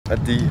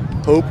at the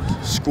Hope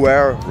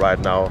Square right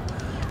now.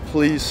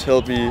 Please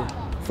help me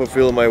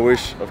fulfill my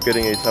wish of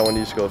getting a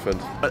Taiwanese girlfriend.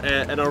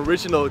 An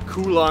original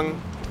Kulong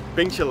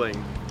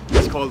Bingchiling.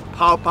 It's called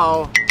Pao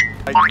Pao.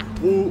 Like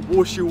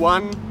Wu Shi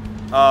Wan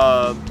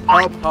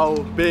Pao Pao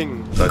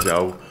Bing. 大家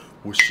好，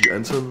我是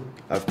Anton.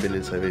 I've been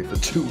in Taipei for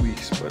 2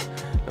 weeks, but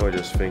now I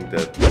just think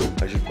that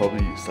I should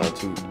probably start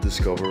to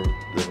discover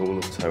the whole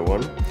of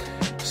Taiwan.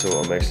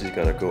 So I'm actually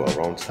gonna go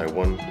around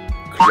Taiwan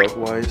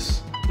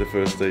clockwise. The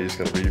first day is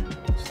gonna be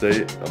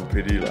today. I'm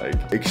pretty like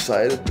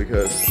excited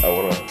because I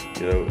wanna,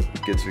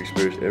 get to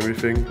experience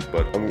everything.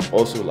 But I'm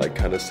also like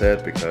kind of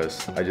sad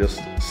because I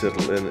just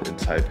settled in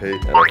Taipei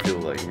and I feel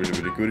like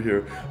really good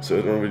here. So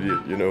I don't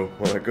really,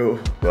 wanna go.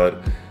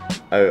 But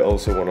I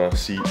also wanna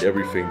see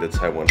everything that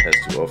Taiwan has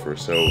to offer.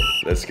 So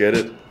let's get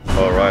it.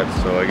 All right.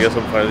 So I guess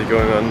I'm finally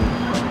going on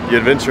the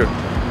adventure.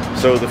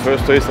 So the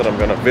first place that I'm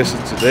gonna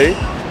visit today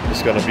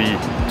is gonna be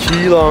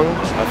Keelung.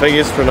 I think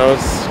it's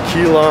pronounced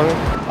Keelung.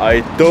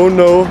 I don't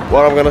know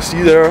what I'm gonna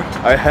see there.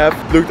 I have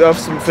looked up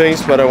some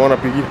things, but I wanna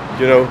be,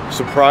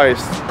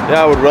 surprised.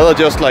 Yeah, I would rather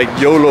just like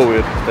YOLO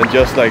it than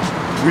just like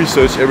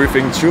research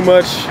everything too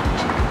much,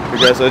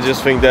 because I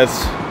just think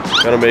that's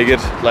gonna make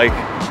it like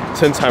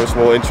 10 times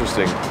more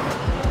interesting.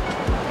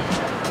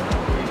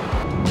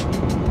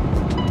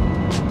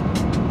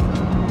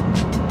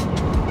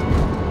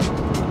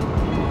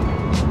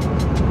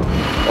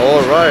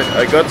 Alright,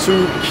 I got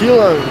to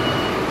Keelung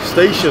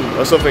station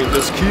or something,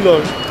 just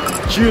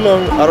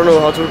Keelung, I don't know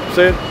how to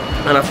say it.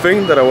 And a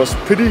thing that I was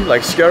pretty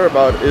like scared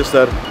about is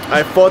that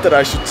I thought that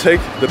I should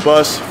take the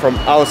bus from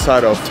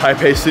outside of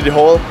Taipei City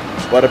Hall,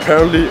 but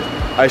apparently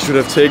I should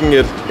have taken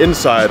it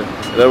inside.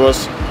 That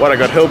was what I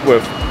got help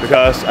with,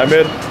 because I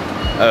met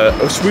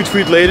a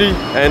sweet lady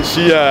and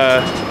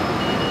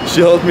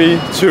she helped me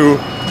to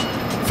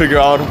figure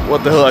out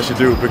what the hell I should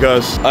do,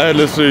 because I had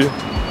literally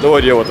no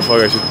idea what the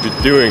fuck I should be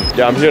doing.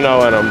 Yeah, I'm here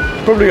now and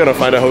I'm probably gonna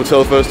find a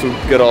hotel first to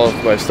get all of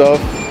my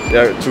stuff.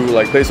 Yeah, to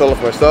like place all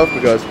of my stuff,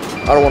 because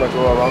I don't want to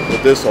go around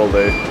with this all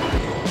day.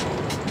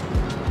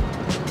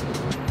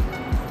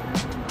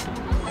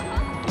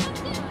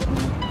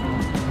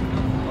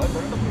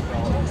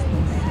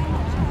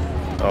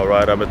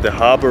 Alright, I'm at the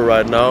harbor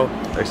right now.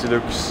 Actually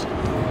looks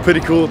pretty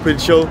cool, pretty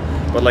chill.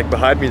 But like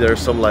behind me there's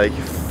some like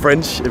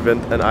French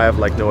event and I have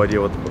like no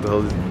idea what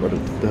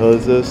the hell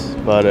is this.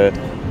 But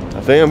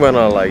I think I'm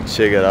gonna like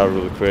check it out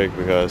real quick,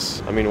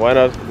 because I mean, why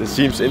not? It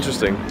seems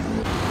interesting.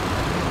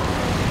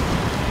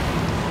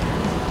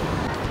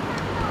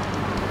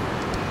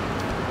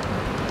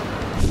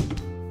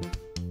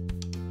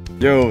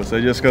 Yo, so I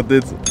just got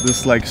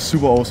this like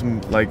super awesome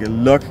like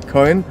luck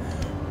coin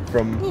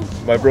from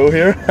my bro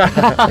here.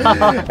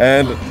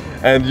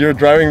 and you're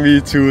driving me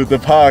to the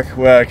park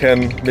where I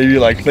can maybe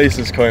like place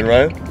this coin,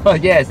 right? Oh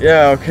yes.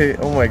 Yeah, okay.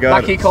 Oh my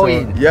god. Lucky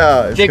coin. So,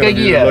 yeah, it's gonna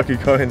be a lucky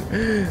coin.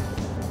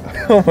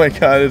 Oh my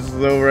god, it's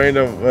so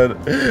random, but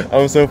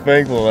I'm so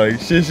thankful. Like,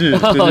 shishi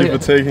for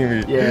taking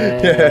me.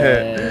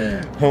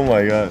 Yeah. Oh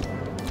my god.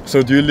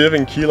 So do you live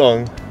in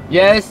Keelung?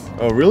 Yes.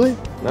 Oh really?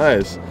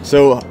 Nice.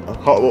 So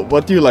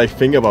what do you like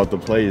think about the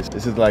place?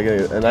 Is it like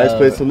a nice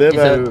place to live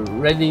at? It's a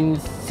raining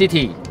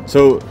city.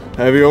 So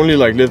have you only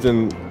like lived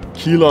in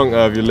Keelung, or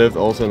have you lived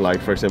also in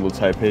like, for example,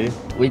 Taipei?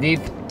 We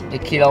lived in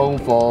Keelung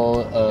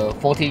for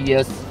 40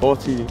 years.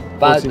 14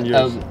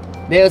 years.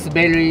 There's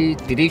very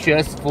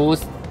delicious food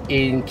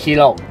in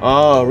Keelung.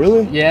 Oh,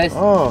 really? Yes.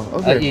 Oh,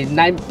 okay. In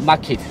night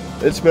market.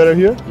 It's better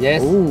here?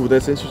 Yes. Ooh,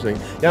 that's interesting.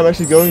 Yeah, I'm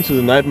actually going to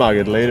the night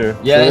market later.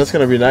 Yes. So that's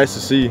gonna be nice to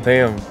see.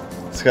 Damn,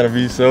 it's gonna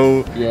be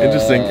so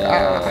interesting.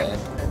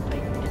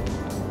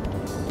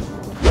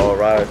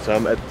 Alright, so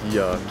I'm at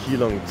the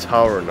Keelung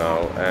Tower now,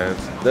 and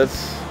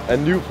that's a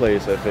new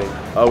place, I think.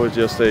 I would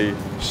just say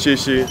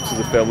shishi to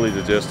the family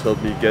that just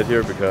helped me get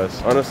here,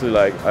 because honestly,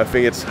 like, I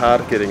think it's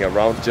hard getting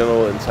around in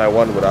general in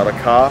Taiwan without a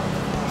car.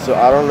 So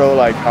I don't know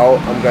like how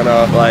I'm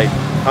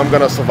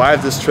gonna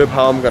survive this trip,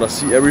 how I'm gonna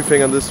see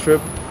everything on this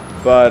trip,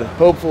 but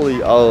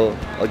hopefully I'll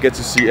get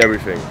to see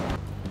everything.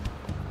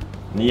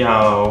 Ni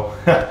hao.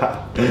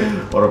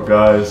 What up,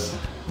 guys?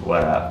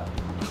 Wow.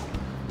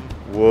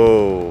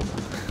 Whoa.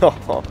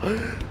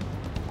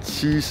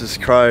 Jesus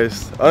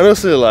Christ.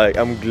 Honestly, like,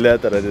 I'm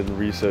glad that I didn't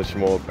research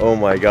more. Oh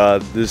my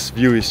god, this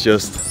view is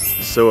just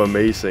so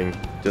amazing.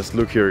 Just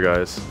look here,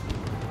 guys.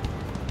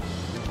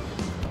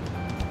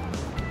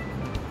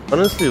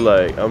 Honestly,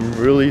 like, I'm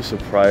really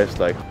surprised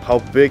like how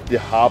big the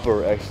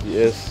harbor actually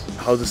is,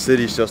 how the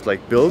city is just like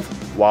built,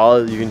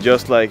 while you can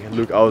just like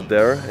look out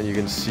there and you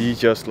can see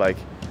just like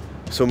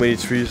so many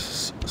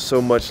trees,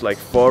 so much like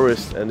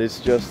forest, and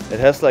it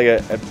has like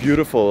a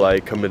beautiful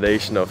like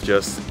combination of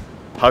just,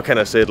 how can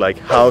I say it, like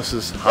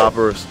houses,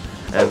 harbors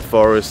and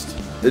forest.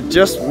 It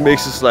just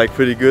makes us like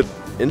pretty good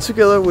in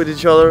together with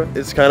each other.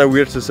 It's kind of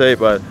weird to say,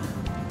 but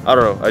I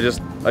don't know, I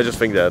just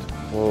think that.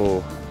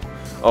 Whoa.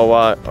 Oh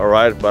wow,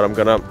 alright, but I'm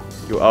gonna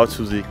go out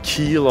to the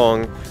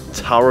Keelung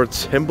Tower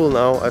Temple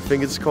now, I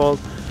think it's called.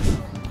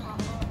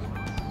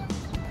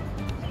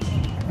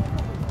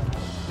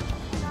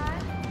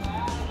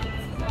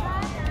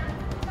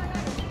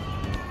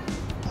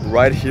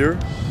 right here.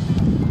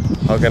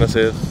 How can I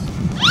say it?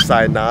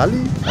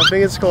 Sainali, I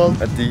think it's called,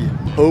 at the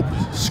Hope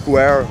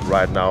Square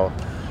right now.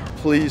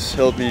 Please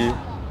help me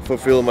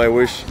fulfill my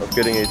wish of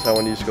getting a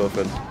Taiwanese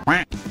girlfriend.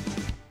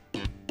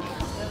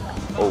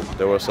 Oh,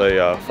 there was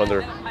a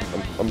thunder.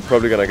 I'm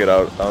probably gonna get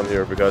out down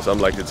here because I'm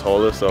like the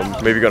tallest, so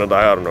I'm maybe gonna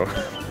die, I don't know.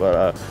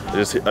 But I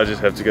just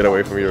have to get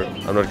away from here.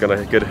 I'm not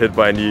gonna get hit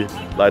by any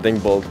lightning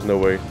bolt, no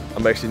way.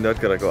 I'm actually not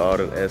gonna go out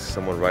and ask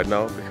someone right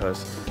now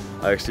because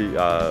I actually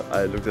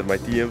I looked at my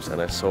DMs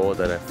and I saw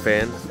that a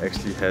fan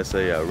actually has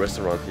a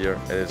restaurant here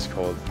and it's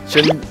called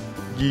Chen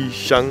Yi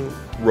Shang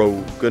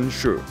Ro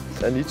Genshu.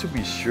 I need to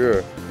be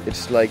sure.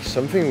 It's like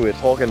something with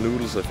pork and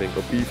noodles, I think,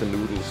 or beef and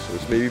noodles. So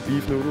it's maybe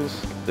beef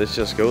noodles. Let's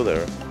just go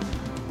there.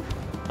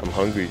 I'm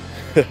hungry.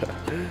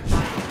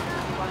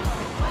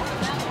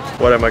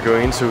 What am I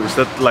going into? Is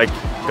that like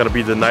gonna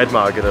be the night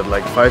market at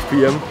like 5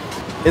 p.m?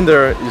 In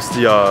there is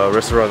the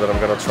restaurant that I'm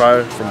gonna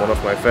try from one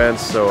of my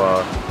fans. So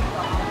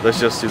let's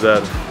just do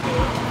that.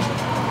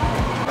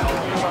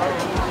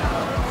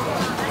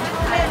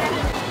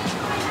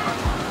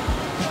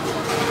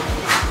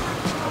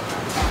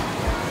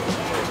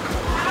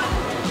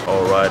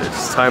 Alright,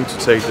 it's time to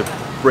take the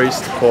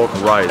braised pork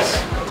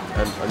rice.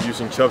 And I'm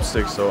using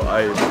chopsticks, so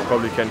I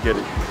probably can't get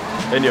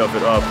any of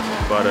it up,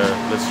 but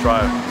let's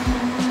try.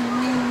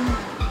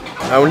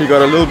 I only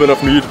got a little bit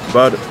of meat,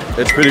 but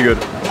it's pretty good.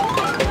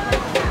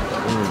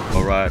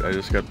 Alright, I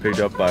just got picked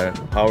up by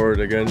Howard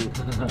again.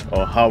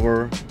 Or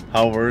Howard.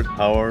 Kelvin.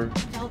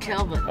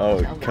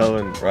 Oh,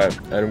 Kelvin, right.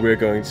 And we're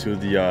going to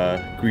the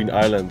Green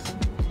Island.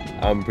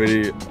 I'm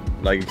pretty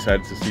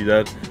excited to see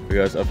that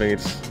because I think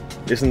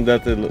isn't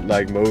that the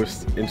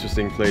most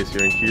interesting place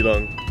here in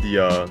Keelung?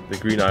 The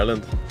Green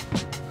Island?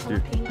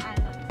 Heping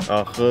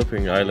Island.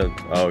 Heping Island.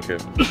 Oh, okay.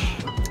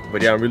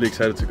 But yeah, I'm really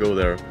excited to go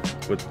there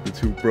with the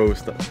two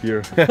bros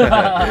here.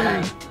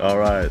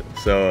 Alright,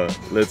 so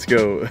let's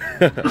go.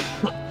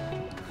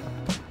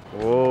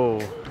 Whoa.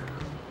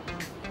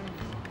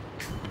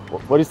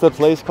 What is that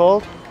place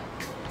called?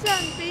 正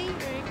滨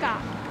渔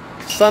港.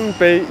 三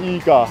杯渔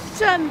港.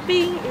 正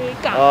滨渔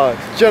港.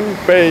正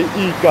杯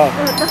渔港.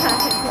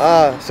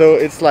 So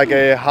it's like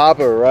a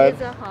harbor, right?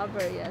 It's a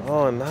harbor, yes.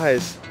 Oh,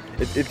 nice.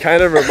 It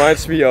kind of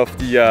reminds me of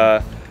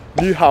the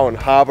Nyhavn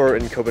harbor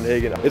in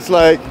Copenhagen. It's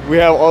like we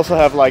also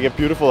have like a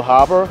beautiful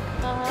harbor,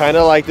 kind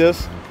of like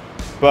this,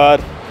 but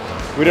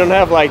we don't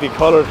have like the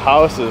colored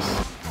houses.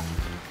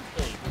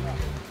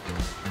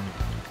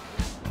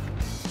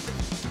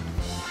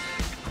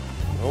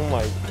 Oh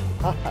my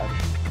god,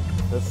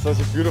 that's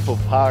such a beautiful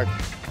park.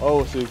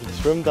 Oh, so you can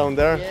swim down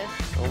there? Yes.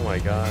 Oh my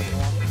god.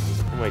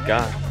 Oh my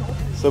god.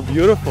 So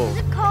beautiful. Is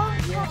it cold?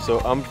 So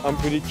I'm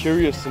pretty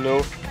curious to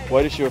know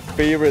what is your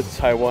favorite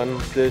Taiwan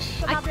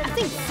dish? I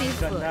think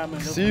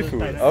seafood.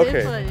 Seafood,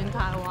 okay. Seafood in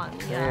Taiwan,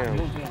 yeah.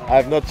 Damn.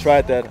 I've not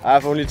tried that.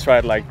 I've only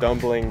tried like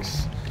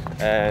dumplings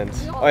and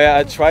oh yeah,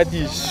 I tried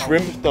these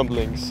shrimp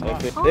dumplings. I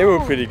think they were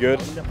pretty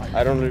good.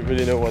 I don't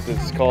really know what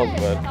this is called,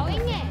 but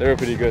they were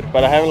pretty good.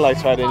 But I haven't like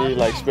tried any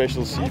like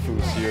special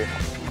seafoods here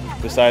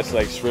besides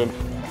like shrimp.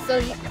 So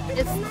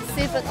is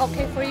seafood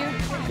okay for you?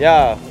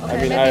 Yeah, Okay,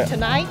 I mean maybe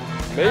tonight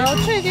maybe? I'll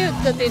treat you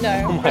the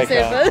dinner. Oh my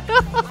seafood.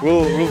 god.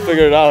 We'll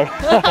figure it out.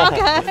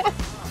 Okay.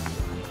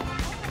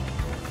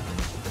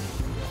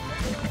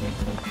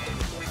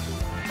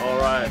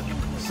 Alright,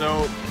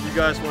 so you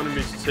guys wanted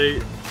me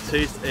to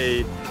taste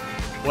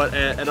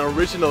an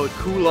original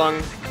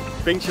Kulong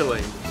Bing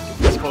chilling.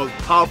 It's called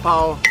Pao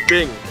Pao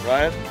Bing,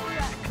 right?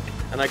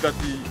 And I got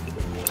the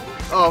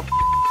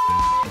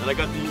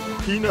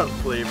peanut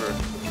flavor.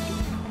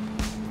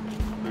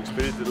 Looks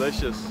pretty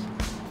delicious.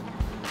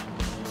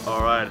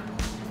 Alright,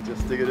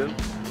 just stick it in.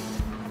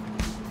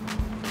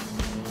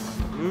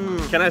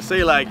 Can I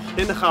say like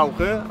Hin Hao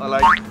He or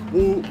like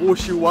Wu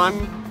Shi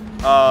Wan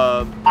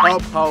Pao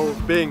Pao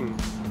Bing?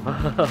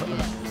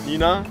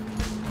 Nina?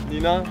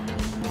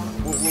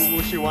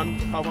 Wu Shi Wan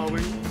Pao Pao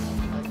Bing?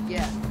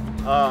 Yeah.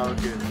 Ah,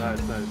 okay,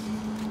 nice.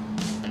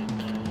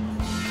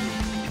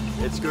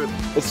 It's good.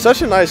 It's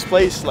such a nice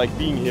place, like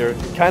being here.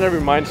 It kind of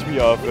reminds me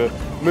of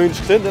Møns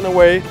Klint in a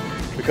way,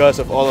 because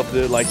of all of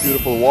the like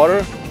beautiful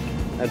water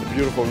and the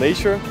beautiful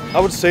nature.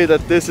 I would say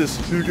that this is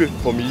hygge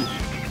for me.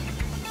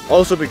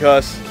 Also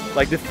because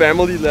like the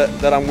family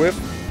that I'm with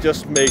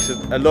just makes it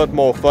a lot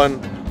more fun,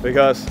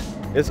 because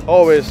it's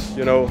always,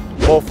 you know,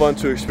 more fun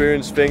to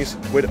experience things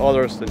with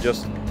others than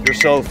just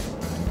yourself.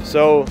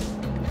 So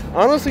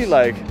honestly,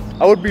 like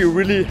I would be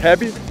really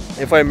happy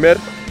if I met,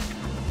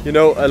 you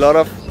know, a lot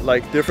of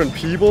like different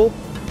people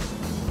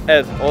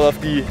at all of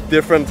the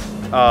different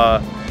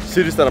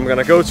cities that I'm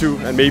gonna go to,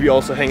 and maybe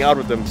also hang out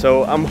with them.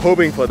 So I'm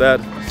hoping for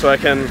that, so I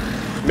can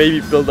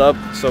maybe build up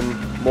some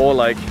more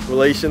like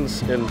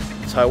relations in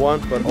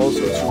Taiwan, but also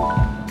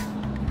to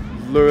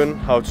learn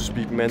how to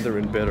speak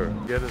Mandarin better.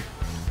 Get it?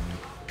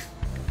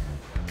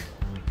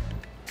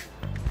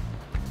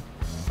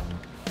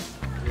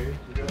 Okay,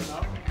 you got it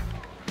now?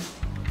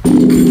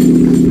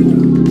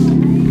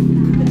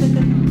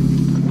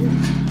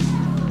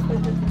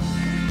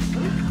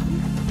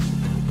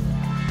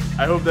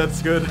 I hope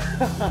that's good.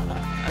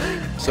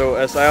 So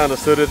as I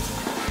understood it,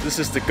 this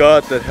is the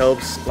god that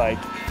helps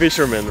like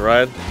fishermen,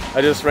 right?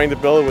 I just rang the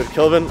bell with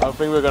Kelvin. I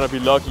think we're gonna be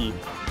lucky.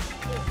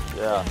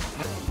 Yeah.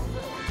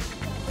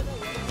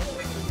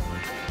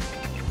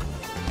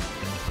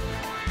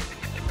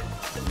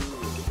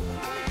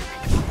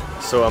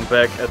 So I'm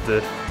back at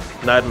the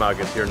night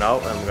market here now.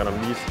 I'm gonna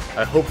meet,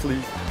 I hope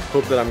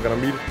that I'm gonna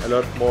meet a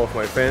lot more of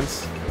my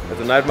fans at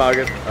the night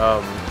market.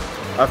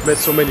 I've met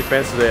so many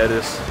fans today.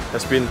 This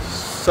has been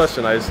such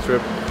a nice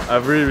trip.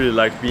 I've really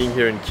liked being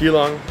here in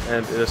Keelung,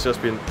 and it has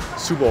just been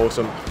super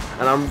awesome.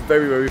 And I'm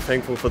very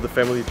thankful for the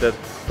family that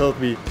helped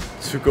me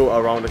to go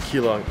around the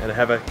Keelung and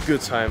have a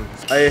good time.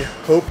 I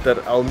hope that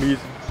I'll meet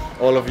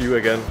all of you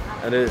again,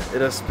 and it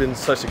has been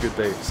such a good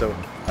day, so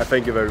I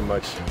thank you very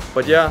much.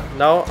 But yeah,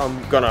 now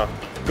I'm gonna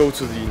go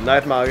to the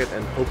night market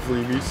and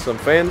hopefully meet some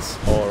fans.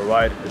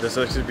 Alright, it has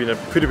actually been a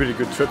pretty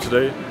good trip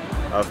today.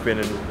 I've been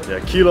in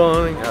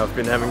Keelung, I've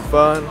been having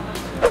fun,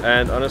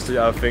 and honestly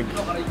I think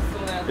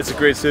it's a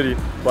great city.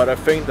 But I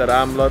think that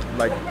I'm not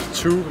like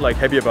too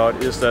happy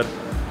about is that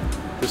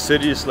the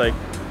city is like,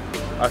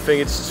 I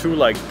think it's too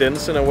like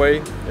dense in a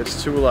way.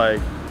 It's too like,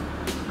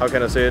 how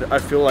can I say it? I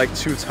feel like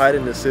too tight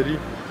in the city.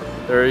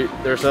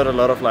 There's not a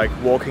lot of like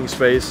walking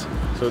space,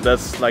 so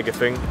that's like a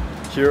thing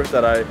here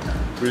that I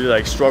really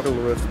like struggle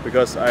with,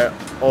 because I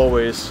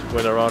always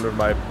went around with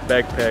my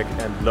backpack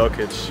and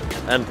luggage,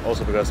 and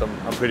also because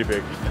I'm pretty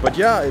big. But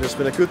yeah, it has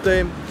been a good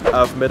day.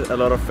 I've met a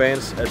lot of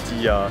fans at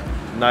the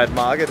night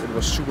market. It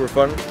was super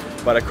fun,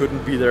 but I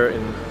couldn't be there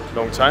in a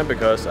long time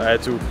because I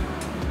had to.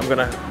 I'm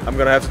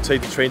gonna have to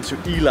take the train to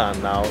Elan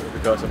now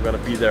because I'm gonna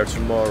be there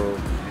tomorrow.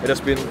 It has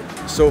been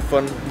so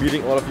fun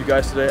meeting all of you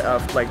guys today.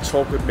 I've like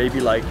talked with maybe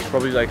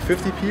probably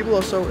 50 people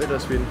or so. It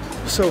has been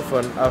so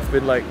fun. I've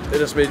been like, it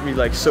has made me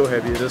like so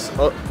happy. It has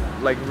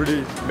like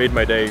really made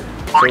my day.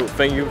 So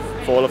thank you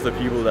for all of the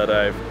people that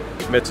I've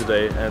met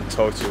today and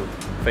talked to.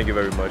 Thank you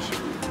very much.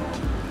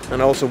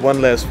 And also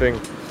one last thing.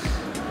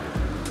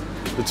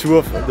 The two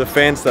of the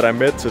fans that I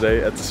met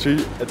today at the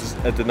street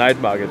at the night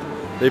market,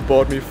 they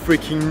bought me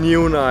freaking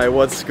Nyunai.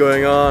 What's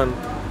going on?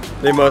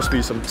 They must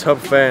be some top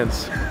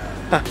fans.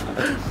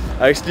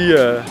 I actually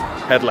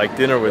had like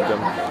dinner with them,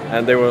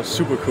 and they were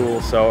super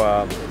cool. So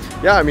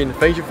yeah, I mean,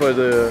 thank you for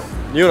the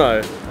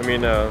Nyunai. I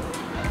mean,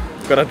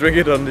 gonna drink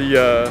it on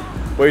the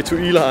way to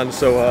Elan.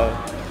 So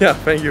yeah,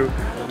 thank you.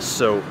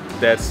 So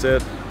that's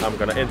it. I'm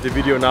gonna end the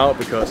video now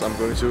because I'm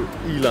going to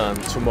Elan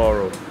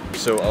tomorrow.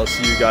 So I'll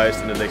see you guys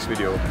in the next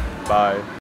video. Bye.